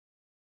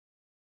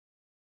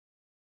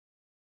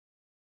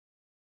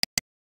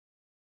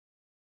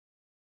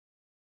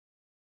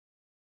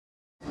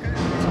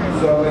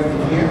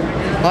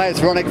Hi,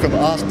 it's Ronick from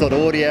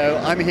Ask.Audio.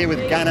 I'm here with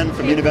Gannon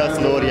from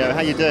Universal Audio.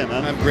 How you doing,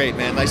 man? I'm great,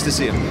 man. Nice to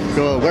see you.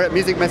 Cool. We're at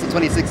Musikmesse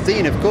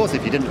 2016, of course,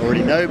 if you didn't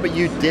already know, but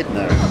you did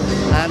know.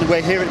 And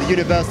we're here at the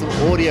Universal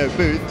Audio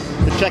booth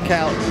to check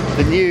out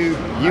the new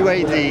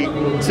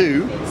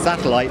UAD-2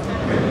 satellite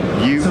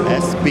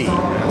USB.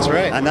 That's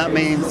right. And that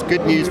means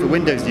good news for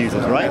Windows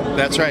users, right?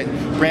 That's right.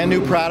 Brand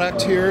new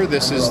product here.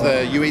 This is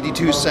the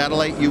UAD-2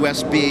 satellite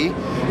USB.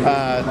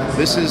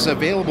 This is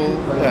available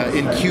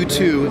in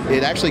Q2.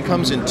 It actually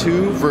comes in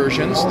two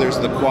versions. There's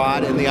the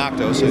quad and the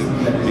octo, so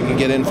you can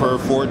get in for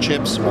 4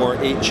 chips or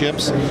 8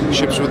 chips.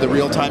 Ships with the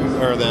real-time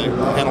or the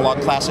analog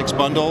classics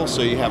bundle,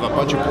 so you have a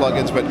bunch of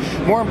plugins. But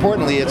more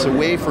importantly, it's a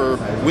way for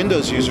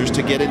Windows users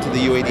to get into the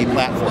UAD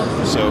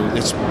platform. So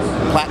it's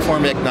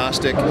platform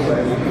agnostic.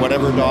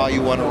 Whatever DAW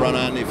you want to run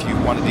on, if you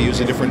wanted to use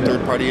a different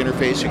third-party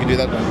interface, you can do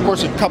that. Of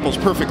course, it couples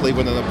perfectly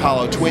with an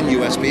Apollo Twin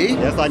USB.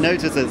 Yes, I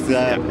noticed it's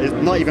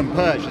not even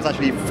perched. It's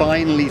actually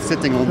finally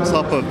sitting on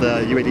top of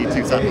the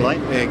UAD-2 satellite.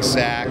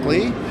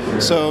 Exactly.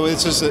 So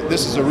this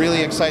is a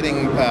really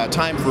exciting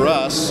time for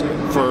us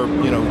for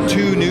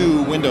 2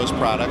 new Windows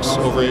products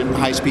over in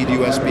high-speed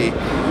USB.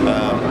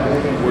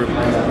 We're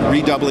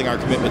redoubling our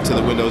commitment to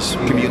the Windows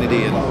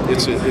community, and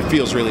it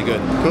feels really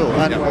good. Cool.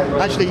 And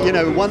actually,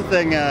 one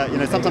thing,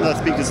 sometimes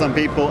I speak to some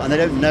people and they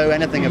don't know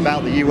anything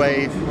about the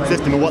UA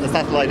system or what the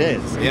satellite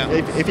is. Yeah.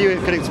 If you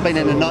could explain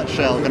in a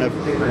nutshell kind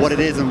of what it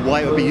is and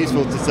why it would be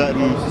useful to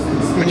certain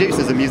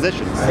producers and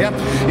musicians. Yep.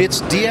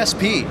 It's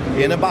DSP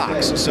in a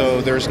box,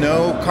 so there's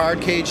no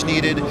card cage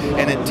needed,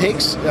 and it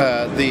takes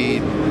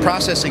the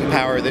processing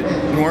power that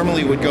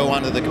normally would go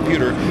onto the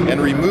computer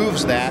and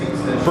removes that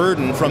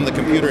burden from the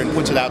computer and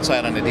puts it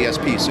outside on a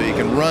DSP, so you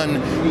can run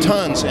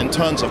tons and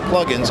tons of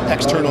plugins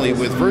externally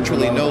with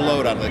virtually no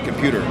load on the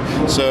computer.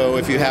 So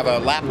if you have a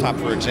laptop,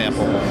 for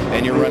example,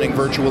 and you're running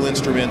virtual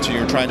instruments and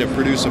you're trying to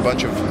produce a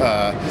bunch of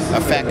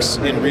effects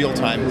in real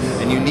time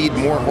and you need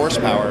more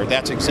horsepower,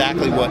 that's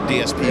exactly what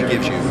DSP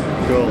gives you.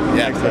 Cool.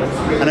 Yeah. Excellent.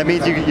 And it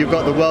means you've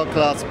got the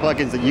world-class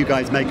plugins that you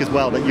guys make as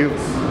well,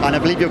 and I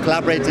believe you're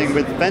collaborating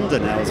with Fender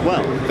now as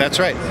well. That's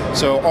right.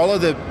 So all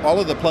of the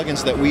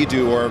plugins that we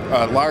do, or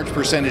a large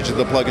percentage of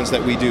the plugins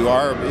that we do,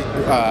 are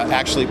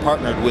actually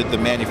partnered with the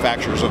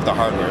manufacturers of the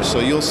hardware. So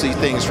you'll see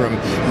things from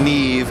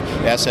Neve,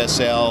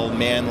 SSL,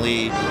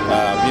 Manley,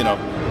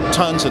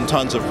 tons and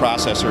tons of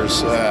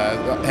processors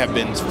have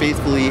been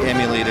faithfully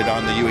emulated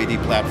on the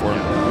UAD platform.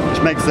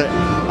 Which makes it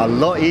a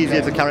lot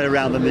easier to carry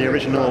around than the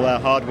original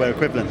hardware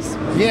equivalents.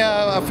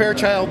 Yeah, a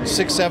Fairchild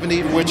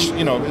 670, which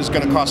is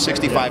going to cost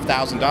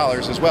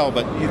 $65,000 as well,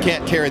 but you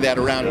can't carry that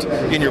around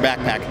in your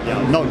backpack.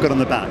 Yeah, not good on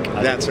the back.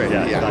 That's right.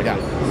 Yeah, exactly.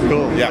 yeah.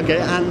 Cool. Yeah. Okay,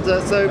 and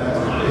so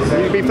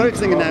you've been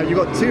focusing now. You've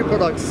got 2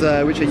 products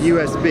which are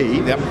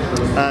USB.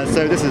 Yep.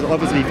 So this is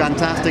obviously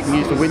fantastic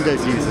news for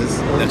Windows users.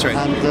 That's right.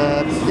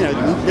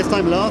 And this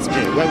time last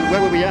year,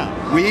 where were we at?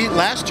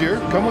 Last year,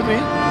 come with me.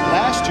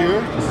 Last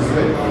year,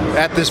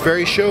 at this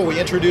very show, we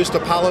introduced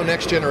Apollo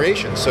Next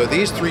Generation. So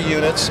these 3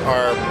 units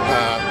are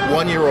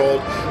 1 year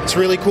old. It's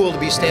really cool to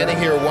be standing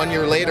here 1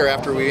 year later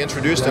after we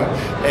introduced them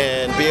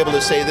and be able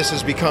to say this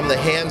has become the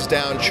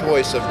hands-down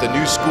choice of the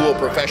new school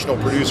professional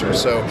producers.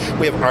 So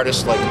we have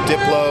artists like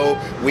Diplo,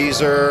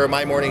 Weezer,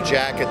 My Morning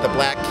Jacket, the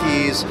Black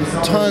Keys,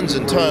 tons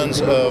and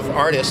tons of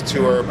artists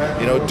who are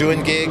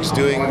doing gigs,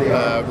 doing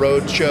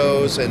road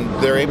shows, and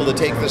they're able to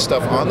take this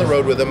stuff on the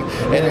road with them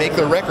and make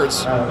their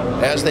records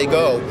as they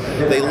go.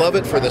 They love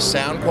it for the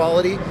sound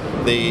quality,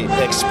 the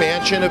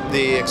expansion of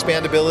the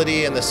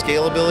expandability and the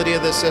scalability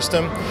of the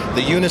system,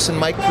 the unison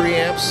mic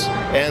preamps,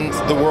 and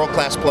the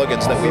world-class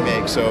plugins that we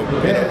make. So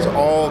it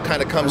all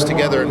kind of comes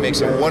together and makes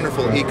a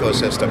wonderful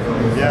ecosystem.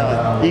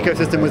 Yeah,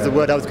 ecosystem was the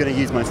word I was going to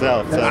use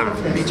myself.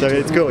 So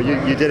it's cool.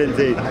 You did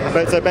indeed.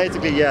 But so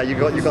basically, yeah, you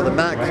got the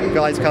Mac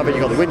guys covered,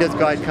 you got the Windows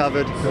guide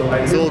covered.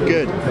 It's all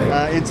good.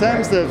 In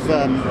terms of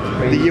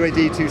the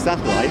UAD-2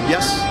 satellite,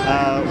 yes.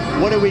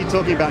 What are we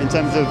talking about in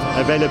terms of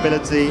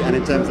availability and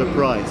in terms of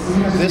price?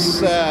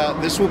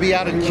 This will be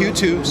out in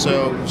Q2,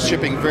 so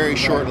shipping very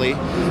shortly.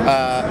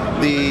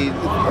 The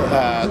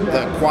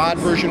quad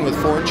version with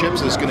 4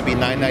 chips is going to be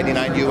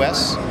 $9.99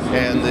 US,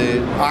 and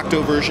the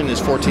octo version is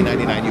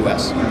 $14.99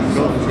 US.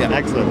 Cool. Yeah.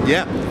 Excellent.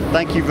 Yeah.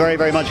 Thank you very,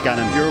 very much,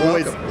 Gannon. You're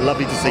always welcome.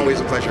 Lovely to see you. Always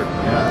a pleasure.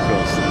 Yeah,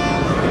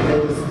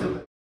 of course.